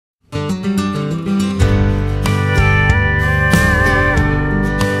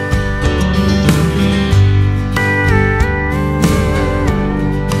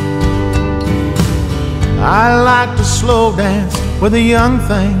slow dance with a young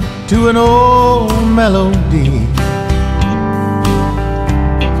thing to an old melody.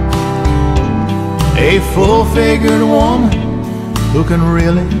 A full-figured woman who can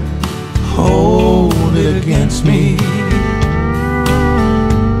really hold it against me.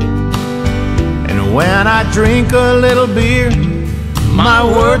 And when I drink a little beer, my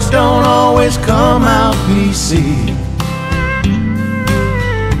words don't always come out PC.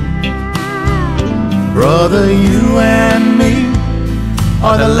 Brother, you and me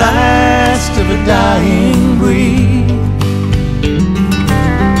are the last of a dying breed.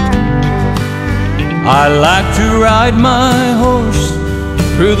 I like to ride my horse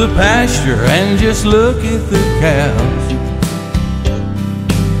through the pasture and just look at the cows,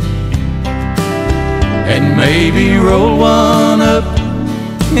 and maybe roll one up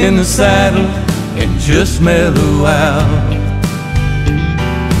in the saddle and just mellow out.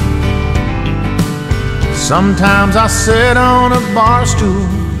 Sometimes I sit on a bar stool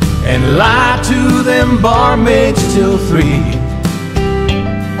and lie to them barmaids till 3.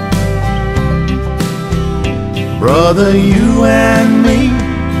 Brother, you and me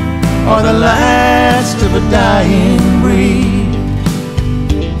are the last of a dying breed.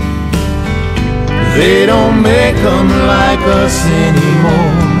 They don't make them like us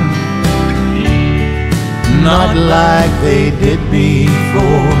anymore, not like they did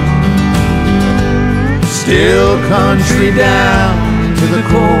before. Still country down to the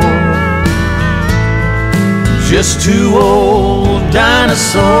core, just 2 old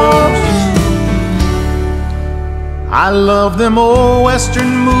dinosaurs. I love them old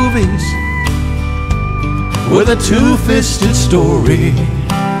western movies with a two-fisted story,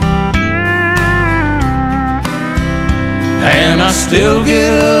 and I still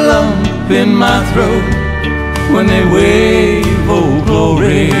get a lump in my throat when they wave Old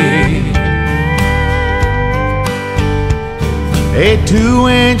Glory. A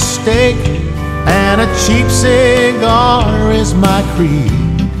 2-inch steak and a cheap cigar is my creed.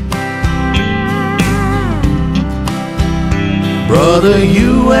 Brother,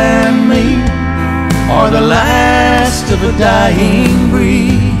 you and me are the last of a dying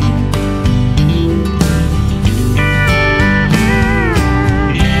breed.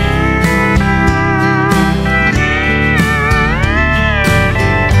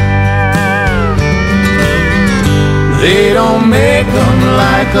 They don't make them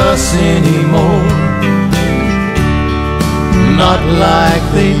like us anymore, not like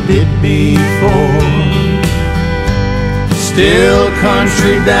they did before. Still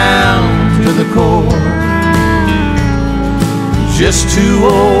country down to the core, just 2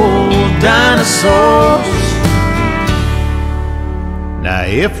 old dinosaurs. Now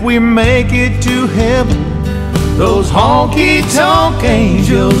if we make it to heaven, those honky-tonk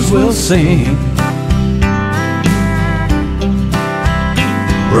angels will sing.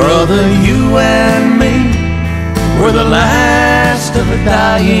 Brother, you and me, we're the last of a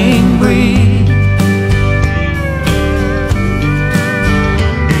dying breed.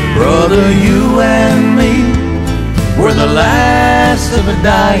 Brother, you and me, we're the last of a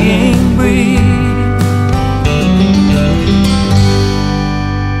dying breed.